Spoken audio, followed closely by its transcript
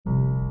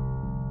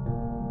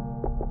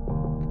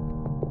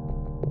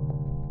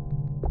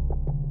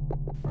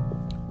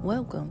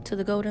Welcome to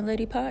the Golden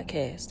Lady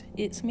Podcast.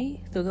 It's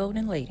me, the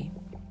Golden Lady.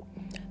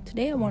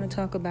 Today I want to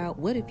talk about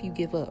what if you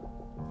give up?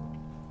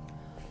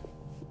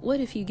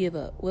 What if you give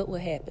up? What will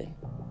happen?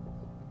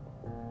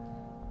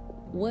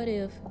 What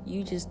if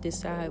you just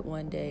decide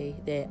one day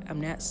that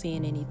I'm not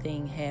seeing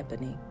anything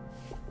happening,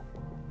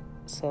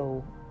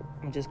 so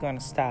I'm just going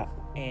to stop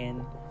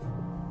and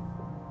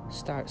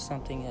start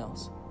something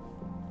else?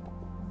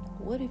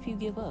 What if you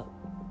give up?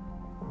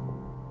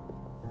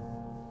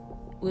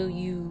 Will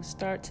you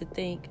start to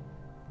think,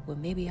 well,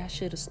 maybe I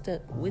should have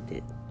stuck with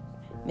it.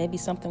 Maybe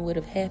something would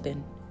have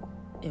happened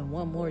in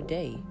one more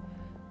day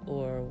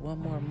or one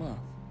more month.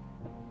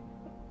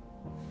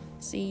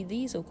 See,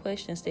 these are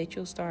questions that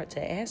you'll start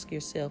to ask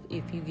yourself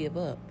if you give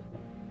up,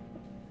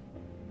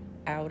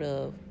 out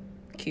of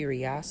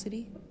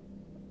curiosity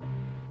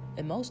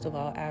and most of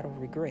all out of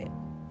regret.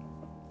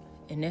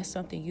 And that's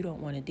something you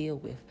don't want to deal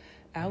with.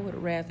 I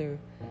would rather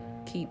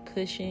keep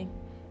pushing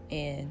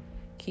and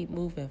keep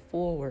moving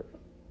forward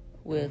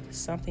with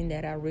something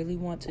that I really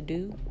want to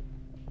do,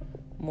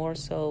 more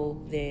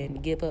so than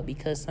give up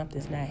because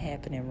something's not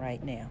happening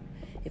right now.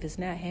 If it's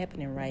not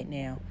happening right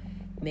now,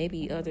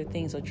 maybe other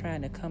things are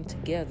trying to come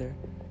together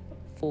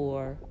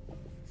for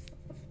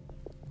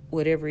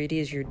whatever it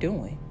is you're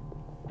doing,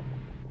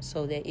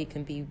 so that it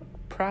can be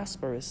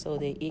prosperous, so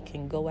that it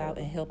can go out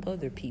and help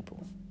other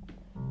people.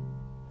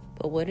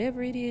 But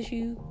whatever it is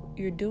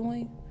you're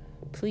doing,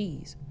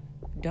 please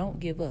don't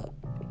give up.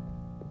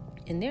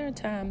 And there are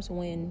times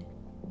when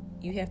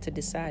you have to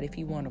decide if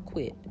you want to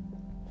quit.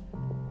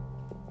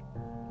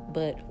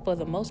 But for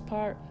the most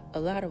part, a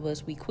lot of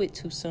us, we quit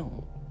too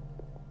soon.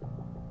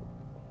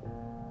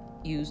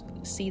 You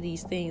see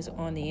these things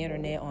on the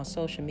internet, on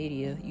social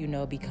media, you'd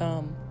make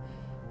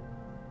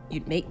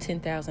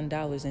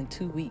 $10,000 in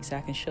 2 weeks.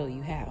 I can show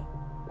you how.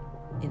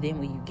 And then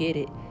when you get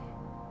it,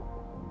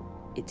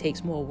 it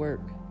takes more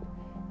work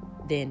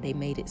than they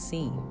made it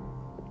seem.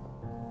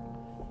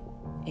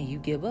 And you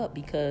give up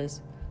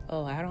because,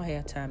 I don't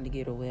have time to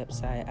get a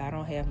website. I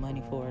don't have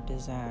money for a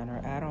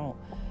designer. I don't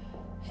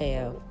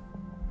have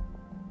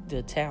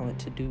the talent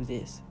to do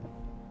this.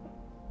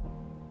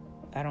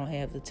 I don't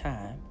have the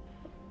time.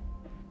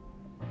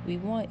 We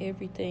want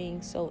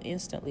everything so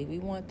instantly. We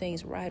want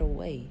things right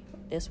away.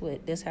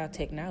 That's how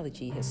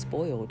technology has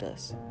spoiled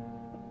us.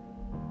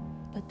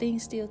 But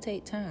things still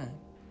take time.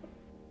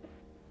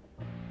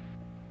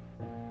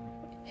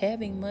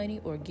 Having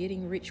money or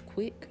getting rich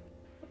quick,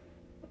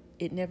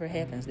 it never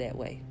happens that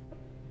way.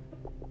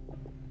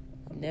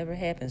 It never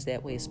happens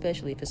that way,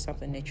 especially if it's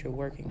something that you're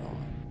working on.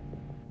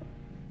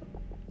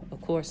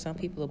 Of course, some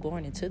people are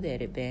born into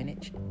that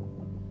advantage,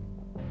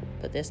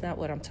 but that's not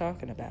what I'm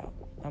talking about.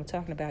 I'm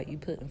talking about you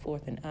putting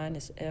forth an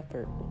honest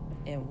effort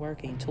and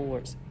working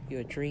towards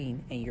your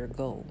dream and your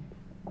goal.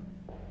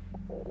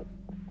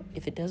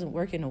 If it doesn't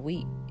work in a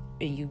week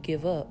and you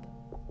give up,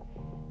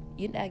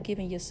 you're not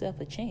giving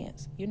yourself a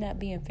chance. You're not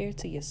being fair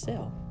to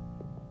yourself.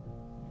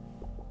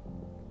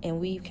 And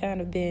we've kind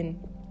of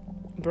been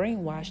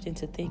brainwashed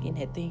into thinking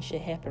that things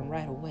should happen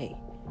right away.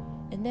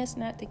 And that's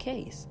not the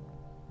case.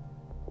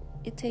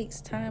 It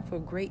takes time for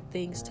great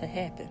things to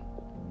happen.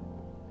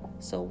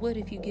 So what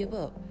if you give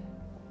up?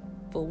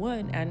 For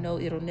one, I know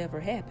it'll never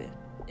happen.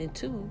 And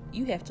two,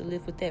 you have to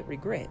live with that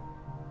regret.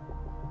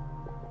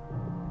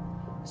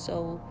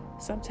 So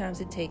sometimes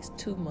it takes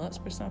 2 months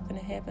for something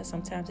to happen.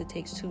 Sometimes it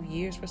takes 2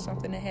 years for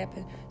something to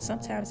happen.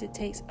 Sometimes it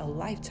takes a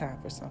lifetime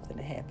for something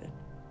to happen.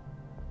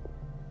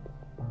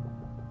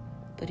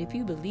 But if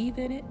you believe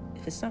in it,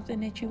 if it's something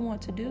that you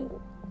want to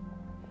do,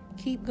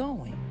 keep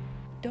going.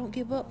 Don't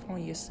give up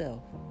on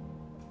yourself.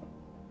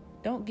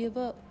 Don't give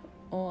up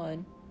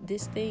on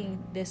this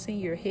thing that's in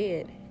your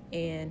head,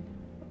 and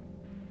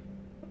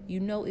you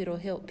know it'll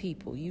help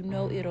people. You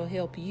know it'll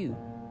help you.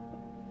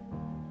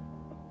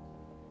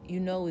 You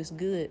know it's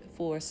good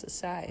for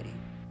society.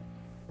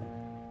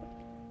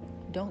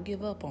 Don't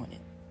give up on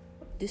it.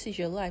 This is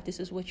your life. This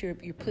is what you're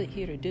put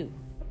here to do.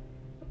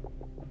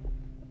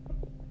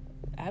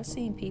 I've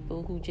seen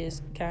people who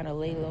just kind of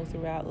lay low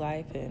throughout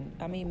life, and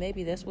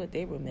maybe that's what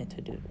they were meant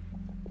to do.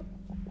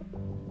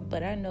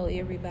 But I know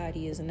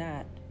everybody is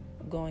not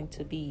going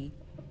to be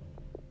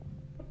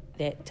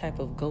that type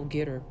of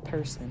go-getter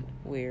person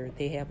where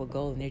they have a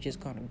goal and they're just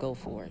going to go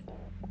for it.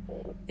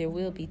 There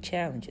will be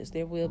challenges.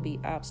 There will be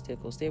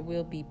obstacles. There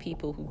will be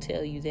people who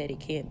tell you that it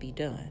can't be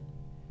done.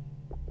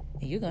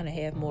 And you're going to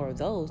have more of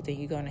those than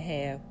you're going to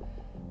have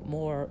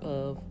more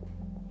of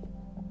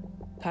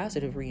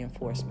positive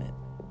reinforcement.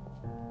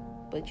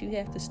 But you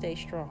have to stay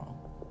strong.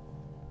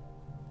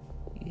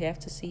 You have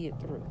to see it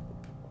through.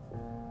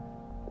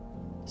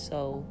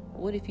 So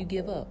what if you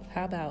give up?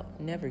 How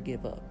about never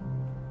give up?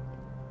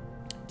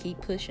 Keep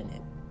pushing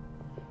it.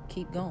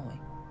 Keep going.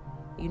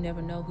 You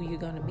never know who you're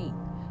going to meet.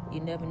 You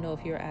never know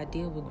if your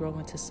idea will grow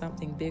into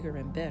something bigger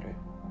and better.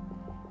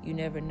 You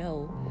never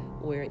know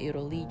where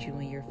it'll lead you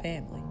and your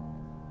family.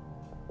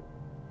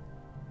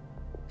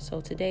 So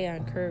today I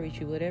encourage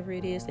you, whatever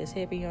it is that's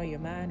heavy on your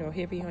mind or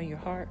heavy on your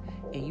heart,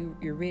 and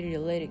you're ready to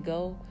let it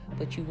go,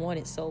 but you want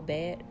it so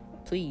bad,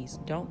 please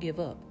don't give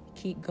up.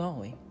 keep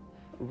going.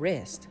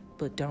 Rest,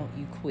 but don't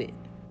you quit.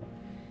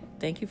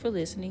 Thank you for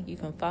listening. You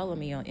can follow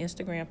me on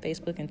Instagram,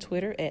 Facebook, and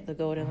Twitter at The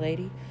Golden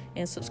Lady,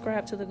 and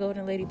subscribe to The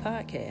Golden Lady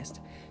Podcast.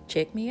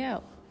 Check me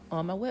out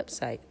on my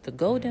website,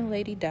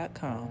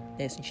 thegoldenlady.com.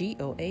 That's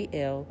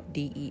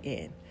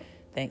GOALDEN.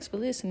 Thanks for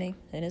listening,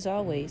 and as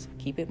always,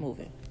 keep it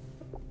moving.